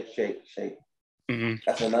shake. Mm-hmm.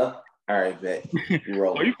 That's enough. All right, bet. You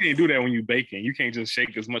roll. Well, you can't do that when you're baking. You can't just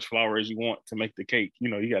shake as much flour as you want to make the cake. You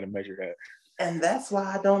know, you got to measure that. And that's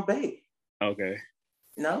why I don't bake. Okay.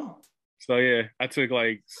 No. So yeah, I took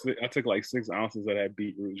like 6 ounces of that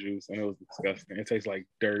beetroot juice, and it was disgusting. It tastes like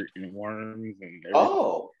dirt and worms and everything.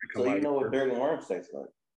 Oh, so you know what dirt and worms taste like?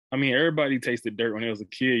 I mean, everybody tasted dirt when they was a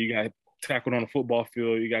kid. You got tackled on a football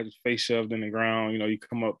field. You got your face shoved in the ground. You know, you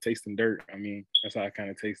come up tasting dirt. I mean, that's how I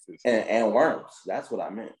kind of tasted. So. And worms. That's what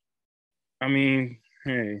I meant. I mean,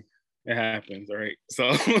 hey, it happens, right?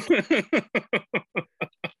 So.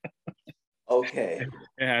 Okay.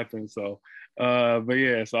 It happens. So, but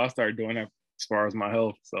yeah, so I started doing that as far as my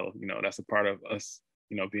health. So, you know, that's a part of us,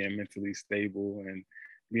 you know, being mentally stable and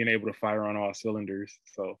being able to fire on all cylinders.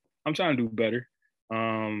 So I'm trying to do better.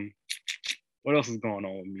 What else is going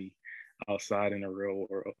on with me outside in the real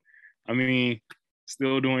world? I mean,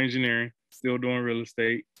 still doing engineering, still doing real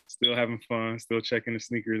estate, still having fun, still checking the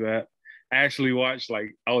sneakers app. I actually watched,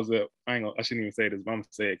 like, I shouldn't even say this, but I'm gonna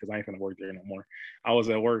say it because I ain't gonna work there no more. I was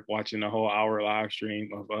at work watching the whole hour live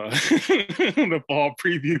stream of the fall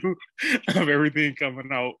preview of everything coming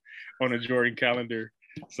out on the Jordan calendar.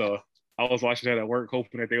 So I was watching that at work,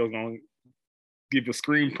 hoping that they was gonna give a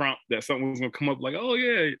screen prompt that something was gonna come up like, oh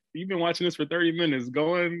yeah, you've been watching this for 30 minutes.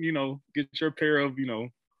 Go and, you know, get your pair of, you know,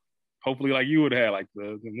 hopefully like you would have like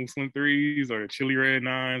the Muslim threes or the Chili Red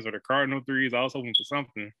nines or the Cardinal threes. I was hoping for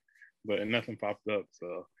something, but nothing popped up.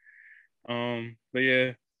 So, but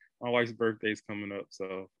yeah, my wife's birthday's coming up,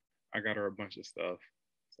 so I got her a bunch of stuff.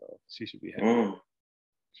 So she should be happy.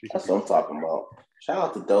 That's what I'm talking about. Shout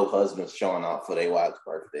out to dope husbands showing out for their wife's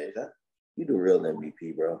birthdays. You the real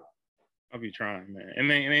MVP, bro. I'll be trying, man. And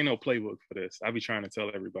there ain't no playbook for this. I'll be trying to tell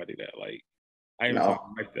everybody that, like, I even tell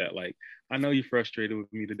them like that. Like, I know you're frustrated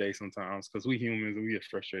with me today sometimes because we humans and we get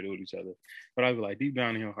frustrated with each other. But I'll be like, deep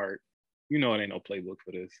down in your heart, you know it ain't no playbook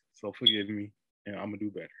for this. So forgive me, and I'm gonna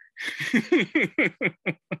do better.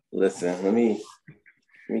 Listen, let me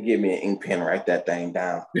get me an ink pen, write that thing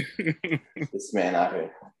down. This man out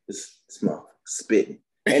here, this motherfucker spitting.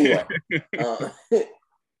 Anyway,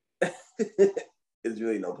 it's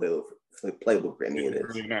really no playbook for any of this.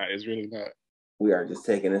 It's really not. We are just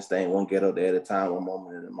taking this thing one ghetto day at a time, one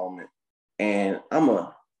moment at a moment. And I'm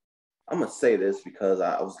gonna say this because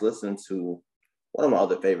I was listening to one of my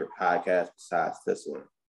other favorite podcasts besides this one.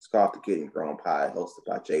 It's called The Getting Grown Pod, hosted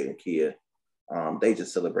by Jade and Kia. They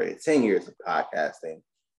just celebrated 10 years of podcasting.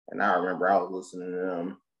 And I remember I was listening to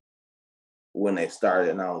them when they started,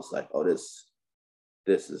 and I was like, oh, this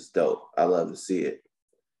is dope. I love to see it.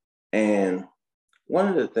 And one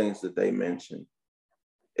of the things that they mentioned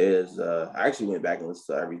is, I actually went back and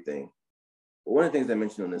listened to everything. But one of the things they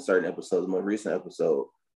mentioned in a certain episode, the most recent episode,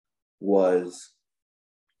 was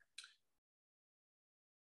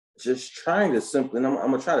just trying to simply, and I'm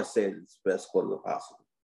going to try to say it as best quote as I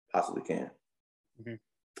possibly can. Mm-hmm.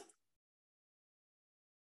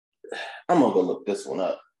 I'm going to go look this one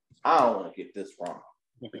up. I don't want to get this wrong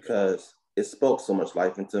because it spoke so much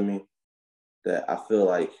life into me that I feel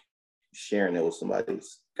like sharing it with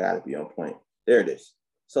somebody's got to be on point. There it is.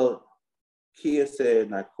 So Kia said,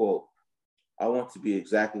 and I quote, I want to be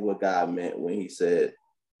exactly what God meant when he said,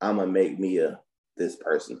 I'm going to make me this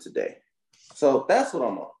person today. So that's what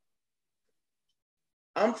I'm on.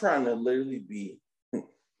 I'm trying to literally be the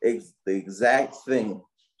exact thing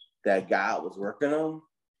that God was working on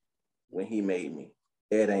when he made me.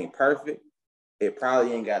 It ain't perfect. It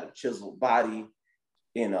probably ain't got a chiseled body.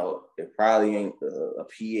 You know, it probably ain't a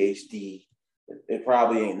PhD. It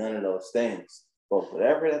probably ain't none of those things. But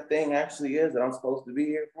whatever that thing actually is that I'm supposed to be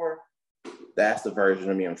here for, that's the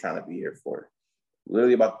version of me I'm trying to be here for.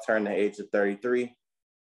 Literally about to turn the age of 33.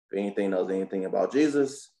 If anything knows anything about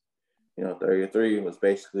Jesus, you know, 33 was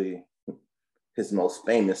basically his most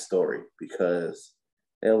famous story, because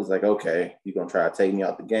it was like, okay, you're going to try to take me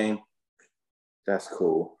out the game? That's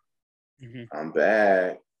cool. I'm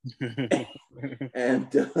back. And,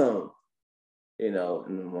 you know,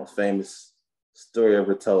 and the most famous story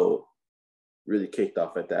ever told really kicked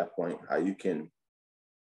off at that point, how you can,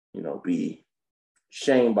 you know, be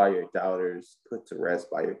shamed by your doubters, put to rest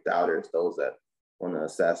by your doubters, those that want to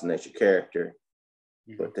assassinate your character,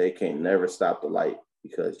 but they can never stop the light,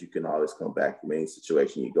 because you can always come back from any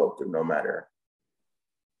situation you go through, no matter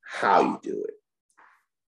how you do it.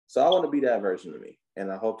 So I want to be that version of me,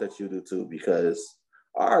 and I hope that you do too, because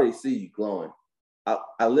I already see you glowing.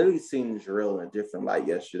 I literally seen Jarrell in a different light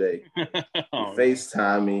yesterday. He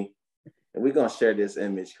FaceTime me, and we're gonna share this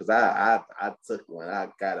image because I took one. I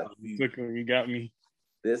got a few. You got me.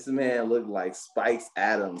 This man looked like Spice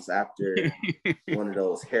Adams after one of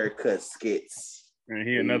those haircut skits. And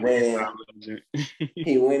he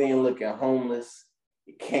went in looking homeless.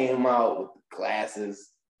 He came out with the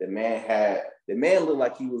glasses. The man looked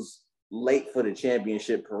like he was late for the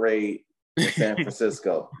championship parade in San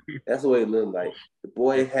Francisco. That's what it looked like. The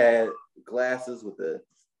boy had glasses with the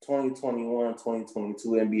 2021-2022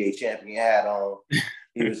 NBA champion hat on.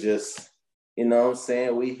 He was just, you know what I'm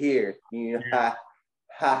saying? We here. You know,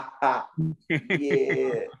 ha,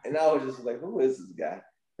 yeah. And I was just like, who is this guy?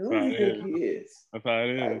 Who do you think he is? That's how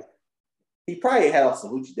it is. He probably had on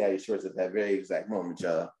some Hoochie Daddy shorts at that very exact moment,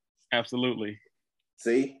 y'all. Absolutely.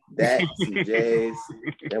 See, that, some J's.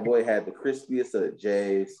 That boy had the crispiest of the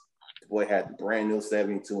J's. The boy had the brand new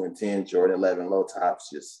 72 and 10 Jordan 11 low tops,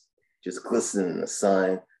 just glistening in the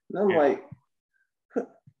sun. And I'm like,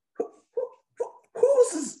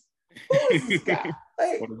 who's this guy?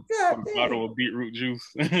 Like, with a bottle of beetroot juice.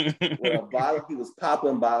 With a bottle, he was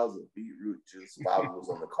popping bottles of beetroot juice. Bobby was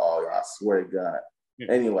on the call, I swear to God.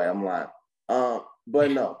 Anyway, I'm lying. But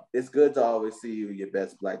no, it's good to always see you in your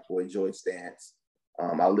best Black boy joy stance.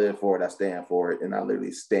 I live for it, I stand for it, and I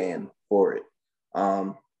literally stand for it.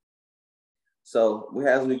 So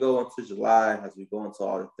as we go into July, as we go into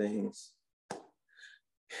all the things,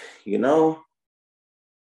 you know,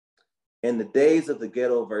 in the days of the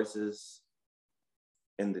ghetto versus,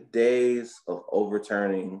 in the days of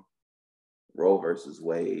overturning Roe versus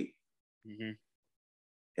Wade,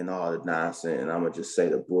 and all the nonsense, and I'm gonna just say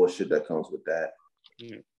the bullshit that comes with that.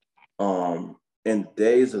 In the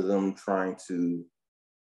days of them trying to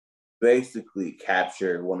basically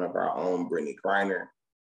capture one of our own, Brittany Griner,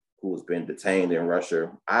 who has been detained in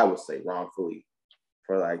Russia, I would say wrongfully,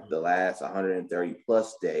 for like the last 130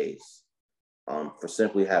 plus days, for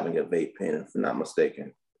simply having a vape pen, if I'm not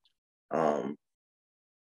mistaken.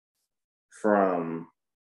 From,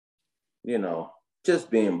 you know, just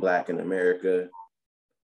being Black in America,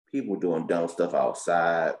 people doing dumb stuff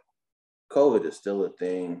outside. COVID is still a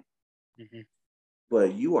thing.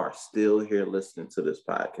 But you are still here listening to this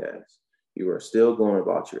podcast. You are still going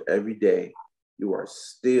about your everyday. You are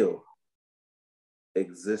still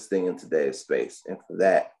existing in today's space. And for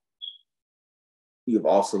that, you've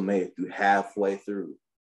also made it through halfway through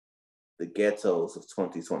the ghettos of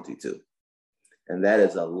 2022. And that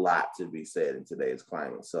is a lot to be said in today's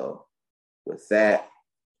climate. So with that,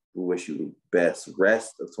 we wish you the best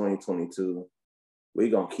rest of 2022. We're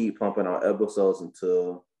going to keep pumping out episodes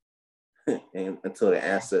until the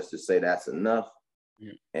ancestors say that's enough.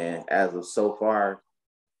 And as of so far,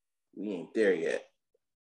 we ain't there yet.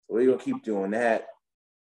 So we're going to keep doing that.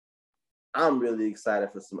 I'm really excited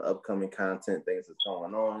for some upcoming content, things that's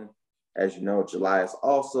going on. As you know, July is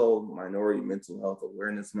also Minority Mental Health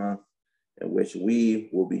Awareness Month, in which we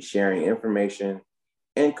will be sharing information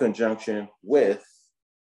in conjunction with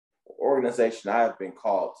an organization I have been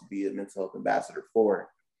called to be a mental health ambassador for,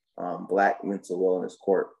 Black Mental Wellness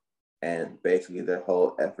Corp. And basically their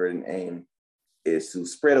whole effort and aim is to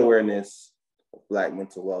spread awareness of Black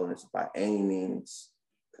mental wellness by any means,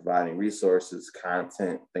 providing resources,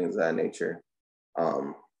 content, things of that nature,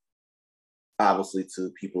 obviously to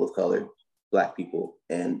people of color, Black people,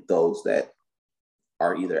 and those that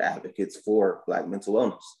are either advocates for Black mental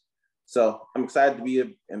wellness. So I'm excited to be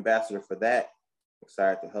an ambassador for that. I'm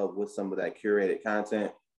excited to help with some of that curated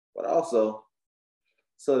content, but also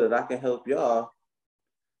so that I can help y'all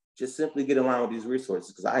just simply get in line with these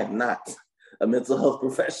resources, because I am not a mental health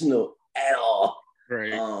professional at all.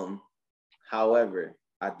 Right. However,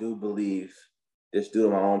 I do believe, just due to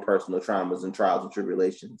my own personal traumas and trials and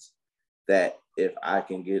tribulations, that if I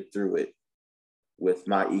can get through it with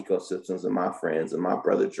my ecosystems and my friends and my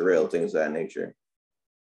brother Jarrell, things of that nature,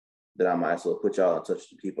 then I might as well put y'all in touch with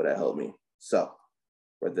the people that help me. So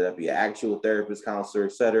whether that be an actual therapist, counselor,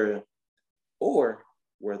 etc., or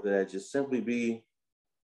whether that just simply be,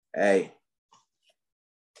 hey,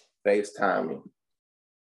 FaceTime me,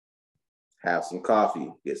 have some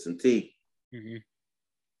coffee, get some tea. Mm-hmm.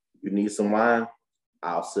 You need some wine,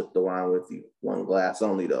 I'll sip the wine with you. One glass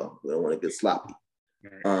only, though. We don't want to get sloppy.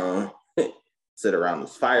 Right. Sit around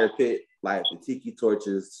this fire pit, light the tiki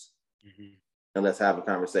torches, Mm-hmm. and let's have a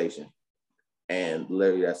conversation. And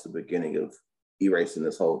literally, that's the beginning of erasing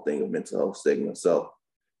this whole thing of mental health stigma. So,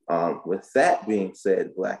 with that being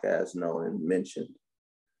said, Black as known and mentioned,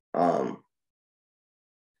 I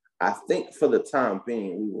think for the time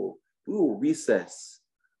being, we will recess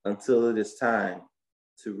until it is time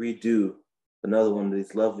to redo another one of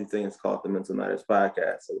these lovely things called the Mental Matters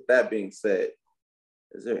Podcast. So with that being said,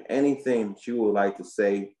 is there anything that you would like to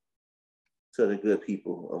say to the good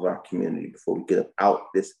people of our community before we get out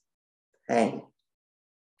this hang?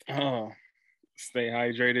 Oh, stay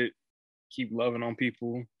hydrated, keep loving on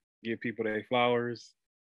people, give people their flowers,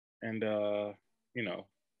 and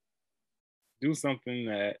do something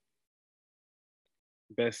that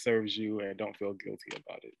best serves you and don't feel guilty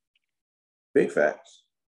about it. Big facts.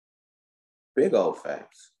 Big old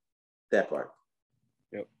facts. That part.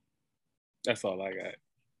 Yep. That's all I got.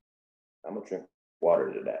 I'm gonna drink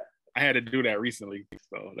water to that. I had to do that recently,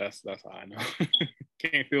 so that's how I know.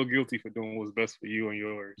 Can't feel guilty for doing what's best for you and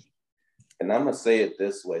yours. And I'm gonna say it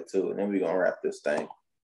this way too, and then we're gonna wrap this thing.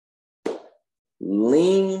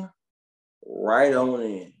 Lean right on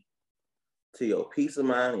in to your peace of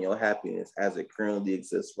mind and your happiness as it currently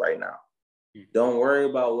exists right now. Mm-hmm. Don't worry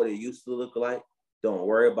about what it used to look like. Don't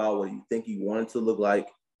worry about what you think you want it to look like.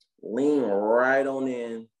 Lean right on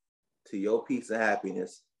in to your peace of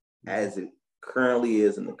happiness as it currently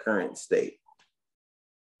is in the current state.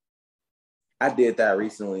 I did that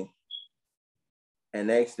recently. And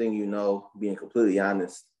next thing you know, being completely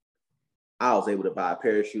honest, I was able to buy a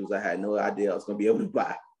pair of shoes I had no idea I was going to be able to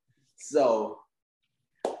buy. So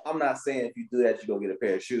I'm not saying if you do that, you're going to get a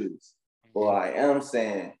pair of shoes. But what I am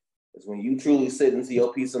saying is when you truly sit into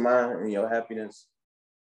your peace of mind and your happiness,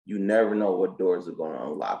 you never know what doors are going to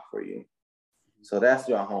unlock for you. So that's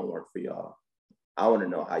your homework for y'all. I want to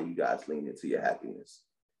know how you guys lean into your happiness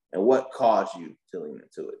and what caused you to lean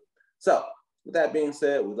into it. So with that being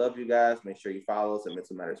said, we love you guys. Make sure you follow us at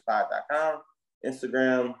mentalmatterspod.com,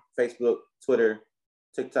 Instagram, Facebook, Twitter,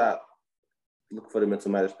 TikTok. Look for the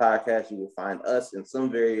Mental Matters Podcast. You will find us in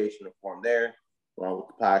some variation of form there, along with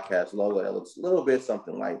the podcast logo that looks a little bit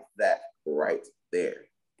something like that right there.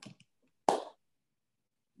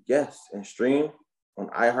 Yes, and stream on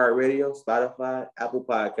iHeartRadio, Spotify, Apple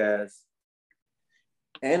Podcasts,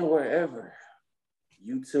 and wherever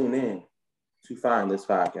you tune in to find this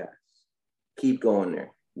podcast. Keep going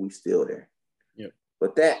there. We still there. Yep.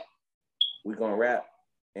 With that, we're going to wrap.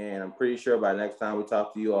 And I'm pretty sure by next time we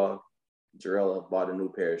talk to you all, Jarrell bought a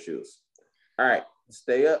new pair of shoes. All right.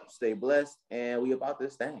 Stay up, stay blessed, and we about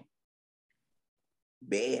this thing.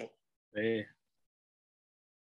 Bad. Hey.